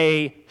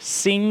a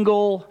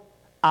single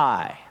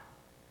eye,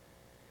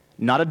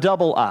 not a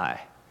double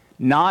eye,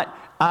 not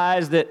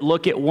eyes that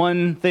look at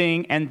one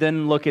thing and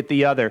then look at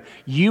the other.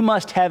 You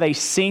must have a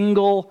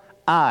single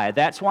eye.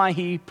 That's why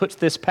he puts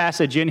this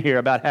passage in here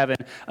about having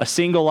a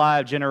single eye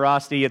of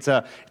generosity. It's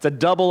a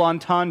double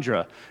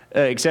entendre,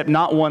 except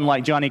not one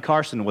like Johnny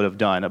Carson would have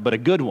done, but a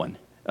good one,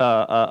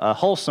 a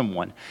wholesome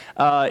one.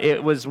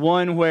 It was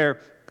one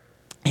where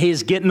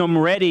he's getting them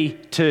ready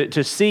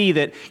to see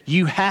that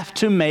you have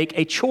to make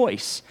a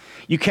choice.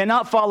 You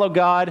cannot follow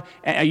God,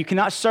 you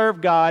cannot serve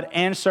God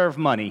and serve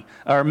money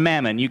or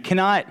mammon.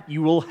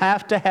 You will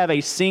have to have a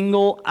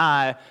single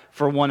eye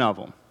for one of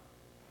them.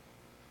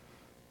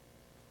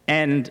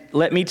 And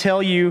let me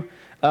tell you,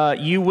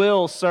 you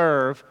will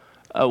serve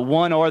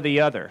one or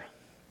the other.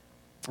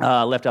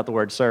 Left out the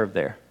word serve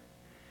there.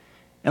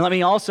 And let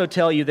me also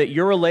tell you that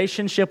your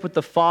relationship with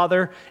the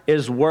Father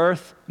is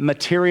worth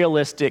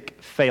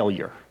materialistic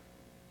failure.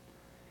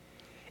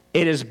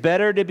 It is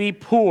better to be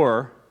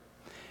poor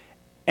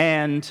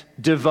and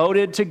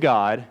devoted to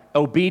God,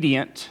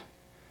 obedient,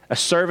 a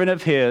servant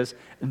of His,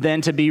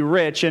 than to be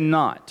rich and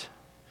not.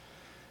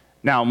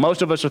 Now,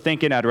 most of us are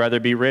thinking, I'd rather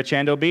be rich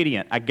and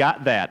obedient. I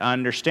got that. I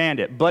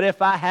understand it. But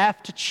if I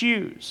have to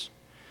choose,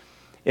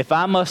 if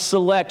I must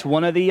select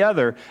one or the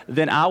other,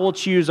 then I will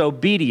choose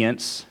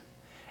obedience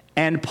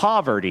and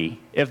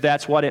poverty, if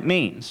that's what it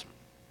means.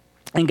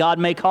 And God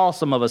may call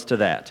some of us to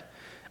that.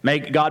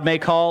 God may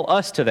call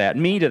us to that,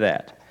 me to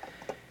that.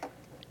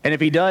 And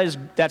if He does,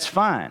 that's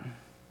fine.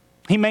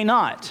 He may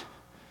not.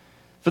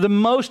 For the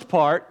most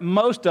part,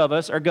 most of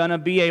us are going to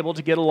be able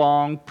to get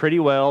along pretty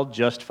well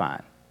just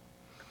fine.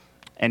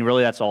 And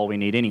really, that's all we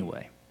need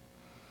anyway.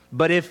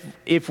 But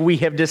if we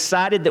have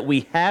decided that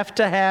we have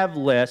to have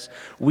less,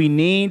 we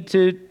need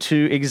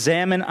to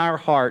examine our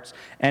hearts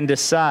and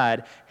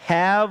decide,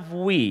 have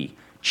we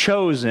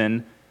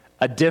chosen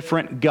a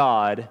different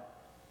God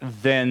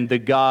than the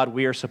God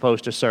we are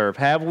supposed to serve?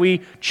 Have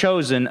we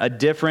chosen a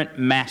different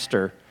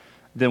master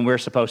than we're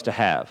supposed to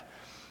have?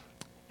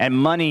 And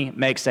money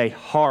makes a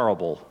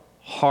horrible,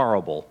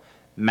 horrible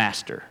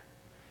master.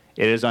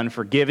 It is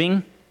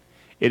unforgiving,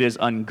 it is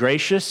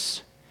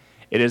ungracious,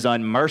 it is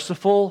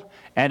unmerciful,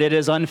 and it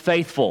is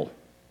unfaithful.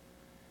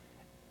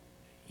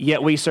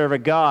 Yet we serve a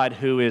God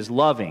who is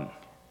loving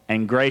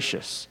and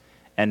gracious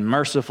and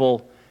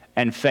merciful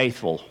and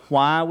faithful.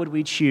 Why would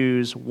we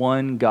choose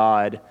one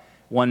God,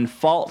 one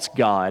false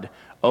God,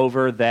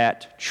 over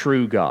that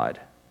true God?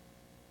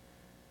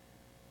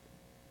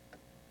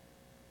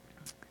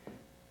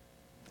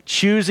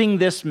 Choosing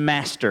this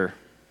master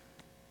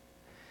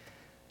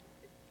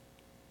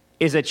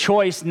is a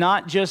choice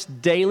not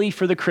just daily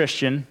for the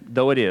Christian,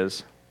 though it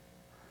is.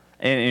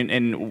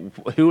 And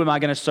who am I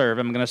going to serve?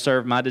 Am I going to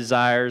serve my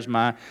desires,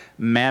 my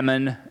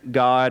mammon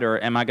God,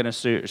 or am I going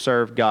to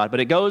serve God?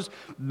 But it goes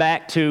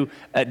back to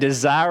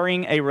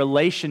desiring a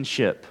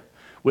relationship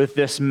with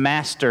this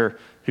master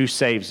who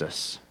saves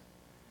us.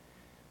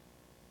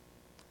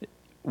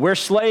 We're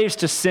slaves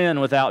to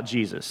sin without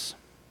Jesus.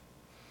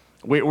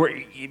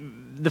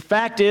 The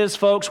fact is,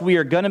 folks, we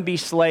are going to be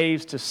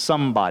slaves to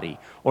somebody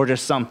or to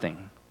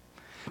something.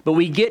 But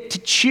we get to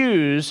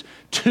choose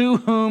to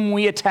whom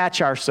we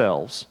attach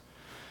ourselves.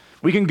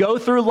 We can go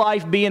through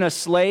life being a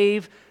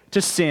slave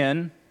to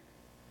sin,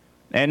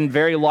 and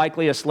very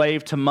likely a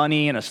slave to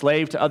money, and a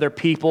slave to other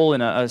people,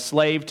 and a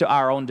slave to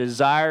our own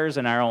desires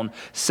and our own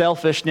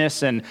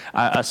selfishness, and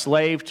a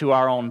slave to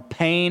our own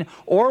pain.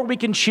 Or we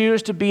can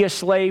choose to be a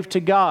slave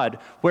to God,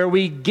 where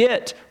we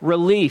get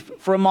relief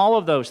from all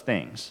of those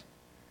things,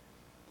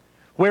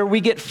 where we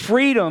get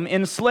freedom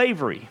in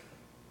slavery.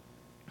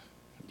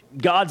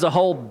 God's a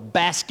whole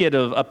basket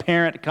of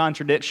apparent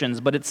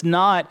contradictions, but it's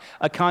not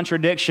a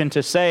contradiction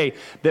to say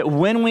that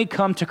when we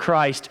come to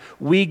Christ,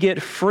 we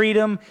get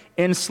freedom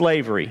in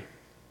slavery.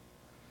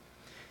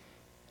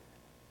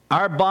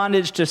 Our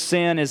bondage to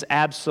sin is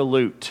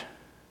absolute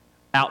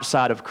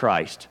outside of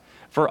Christ.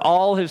 For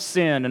all have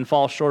sinned and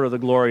fall short of the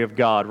glory of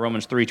God,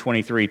 Romans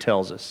 3:23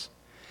 tells us.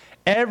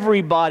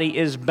 Everybody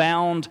is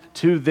bound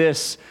to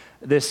this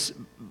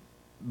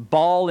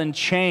ball and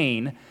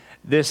chain,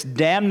 this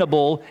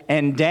damnable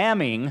and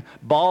damning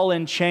ball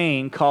and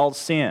chain called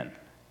sin.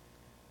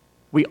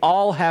 We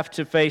all have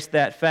to face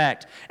that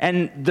fact.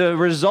 And the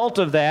result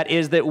of that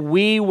is that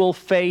we will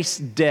face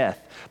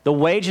death. The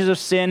wages of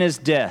sin is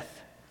death.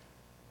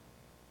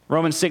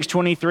 Romans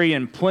 6:23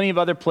 and plenty of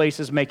other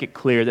places make it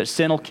clear that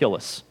sin will kill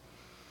us.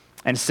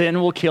 And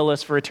sin will kill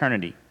us for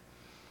eternity.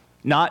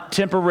 Not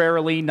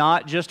temporarily,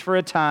 not just for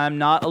a time,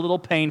 not a little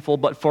painful,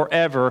 but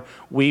forever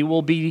we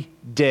will be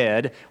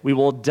dead. We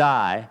will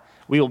die.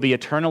 We will be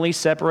eternally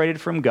separated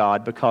from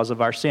God because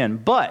of our sin.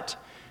 But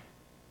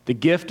the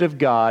gift of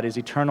God is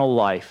eternal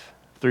life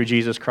through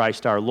Jesus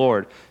Christ our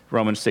Lord.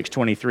 Romans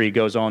 6:23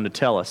 goes on to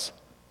tell us.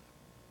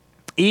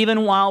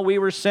 Even while we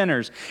were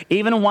sinners,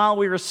 even while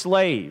we were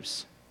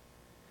slaves,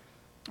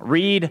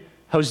 read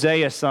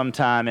Hosea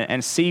sometime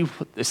and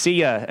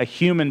see a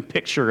human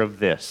picture of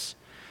this,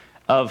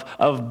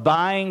 of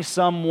buying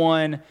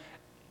someone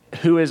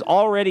who is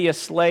already a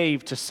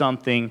slave to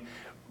something,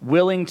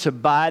 willing to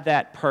buy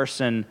that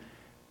person,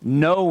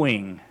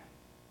 knowing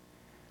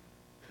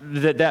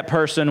that that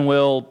person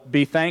will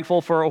be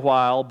thankful for a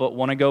while, but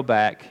want to go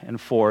back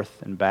and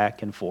forth and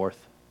back and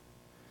forth.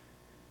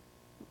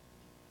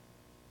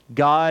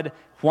 God,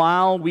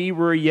 while we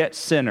were yet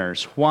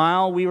sinners,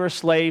 while we were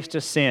slaves to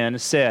sin,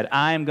 said,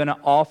 I am going to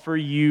offer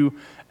you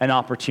an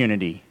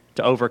opportunity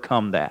to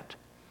overcome that.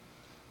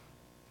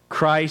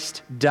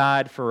 Christ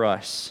died for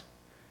us.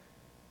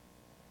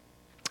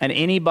 And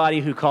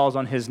anybody who calls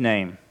on his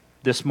name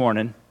this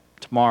morning,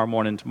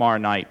 tomorrow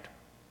night,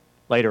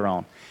 later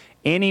on,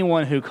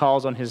 anyone who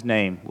calls on his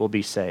name will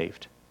be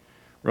saved.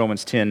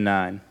 Romans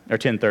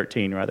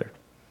 10:13 rather.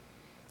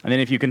 And then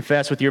if you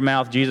confess with your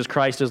mouth Jesus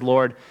Christ is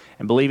Lord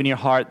and believe in your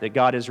heart that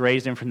God has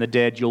raised him from the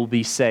dead, you'll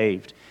be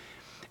saved.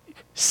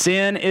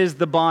 Sin is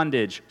the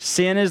bondage.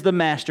 Sin is the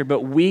master,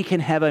 but we can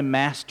have a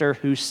master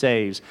who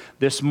saves.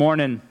 This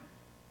morning,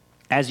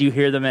 as you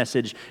hear the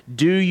message,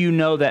 do you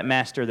know that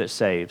master that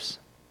saves?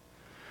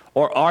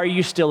 Or are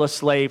you still a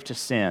slave to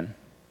sin?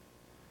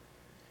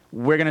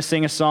 We're going to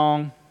sing a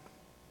song.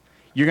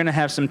 You're going to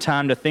have some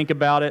time to think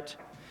about it.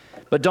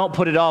 But don't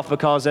put it off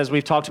because, as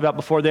we've talked about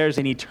before, there's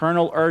an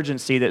eternal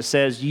urgency that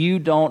says you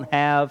don't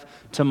have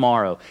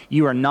tomorrow.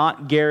 You are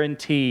not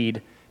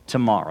guaranteed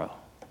tomorrow.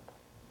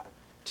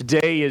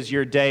 Today is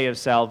your day of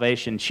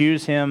salvation.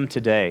 Choose him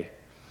today.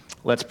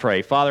 Let's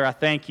pray. Father, I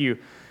thank you,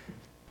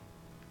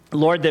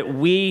 Lord, that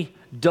we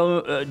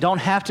don't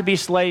have to be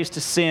slaves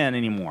to sin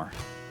anymore.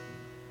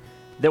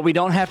 That we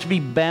don't have to be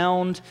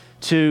bound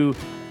to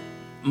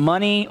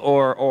money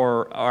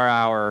or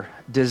our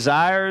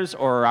desires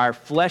or our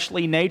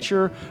fleshly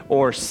nature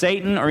or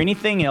Satan or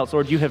anything else.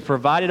 Lord, you have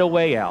provided a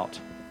way out.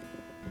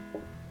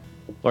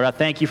 Lord, I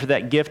thank you for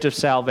that gift of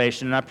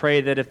salvation. And I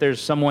pray that if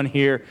there's someone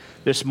here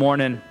this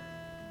morning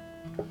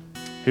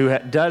who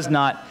does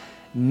not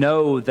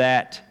know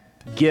that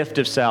gift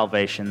of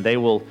salvation, they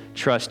will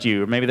trust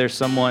you. Or maybe there's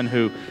someone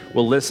who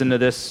will listen to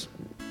this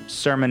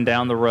sermon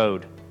down the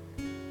road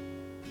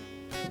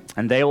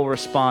and they will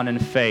respond in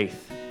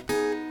faith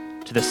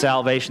to the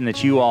salvation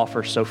that you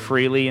offer so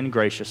freely and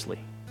graciously.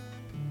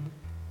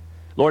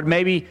 Lord,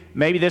 maybe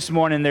this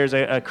morning there's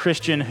a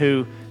Christian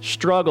who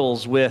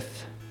struggles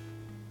with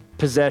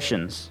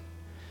possessions.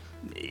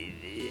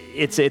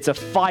 It's a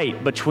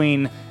fight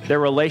between their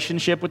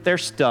relationship with their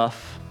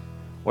stuff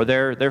or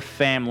their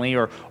family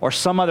or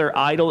some other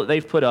idol that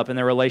they've put up in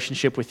their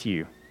relationship with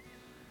you.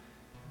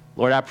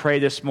 Lord, I pray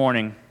this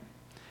morning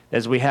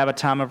as we have a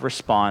time of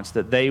response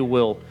that they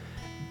will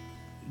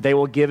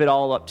give it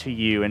all up to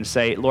you and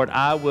say, Lord,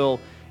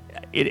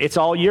 it's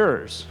all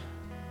yours.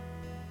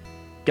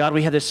 God,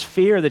 we have this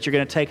fear that you're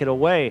going to take it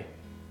away.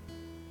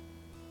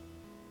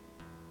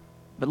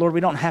 But Lord, we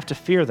don't have to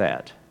fear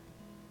that.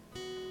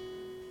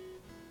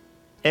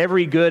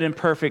 Every good and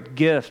perfect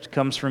gift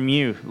comes from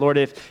you. Lord,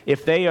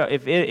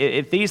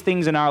 if these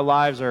things in our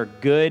lives are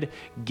good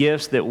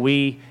gifts that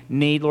we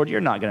need, Lord,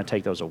 you're not going to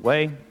take those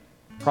away,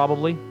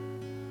 probably.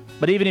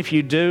 But even if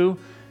you do,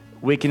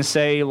 we can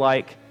say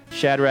like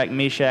Shadrach,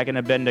 Meshach, and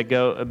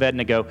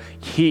Abednego,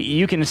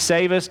 you can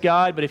save us,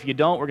 God, but if you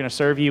don't, we're going to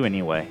serve you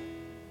anyway.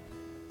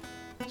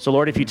 So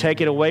Lord, if you take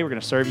it away, we're going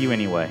to serve you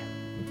anyway.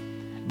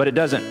 But it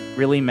doesn't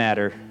really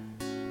matter.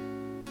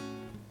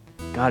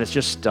 God, it's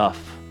just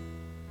stuff.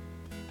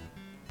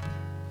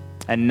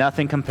 And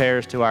nothing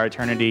compares to our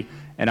eternity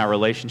and our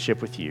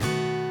relationship with you.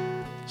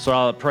 So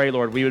I pray,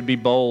 Lord, we would be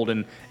bold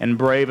and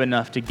brave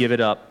enough to give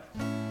it up,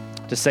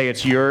 to say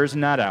it's yours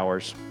and not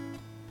ours.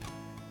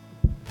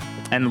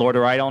 And Lord,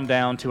 right on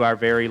down to our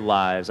very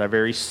lives, our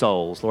very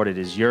souls. Lord, it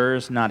is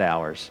yours, not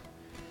ours.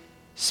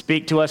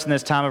 Speak to us in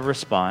this time of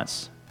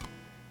response.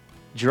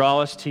 Draw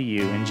us to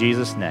you in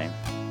Jesus' name.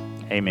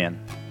 Amen.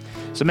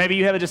 So maybe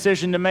you have a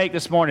decision to make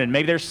this morning.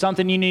 Maybe there's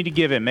something you need to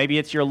give him. Maybe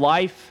it's your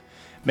life.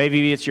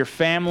 Maybe it's your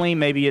family,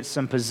 maybe it's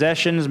some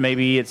possessions,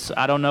 maybe it's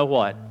I don't know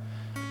what.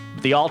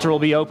 The altar will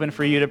be open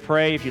for you to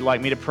pray. If you'd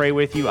like me to pray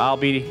with you, I'll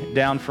be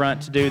down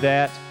front to do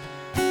that.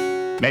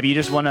 Maybe you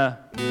just want to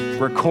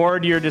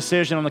record your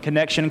decision on the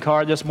connection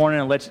card this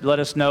morning and let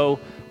us know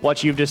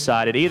what you've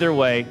decided. Either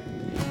way,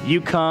 you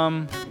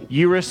come,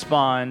 you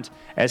respond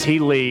as He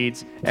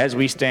leads as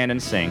we stand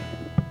and sing.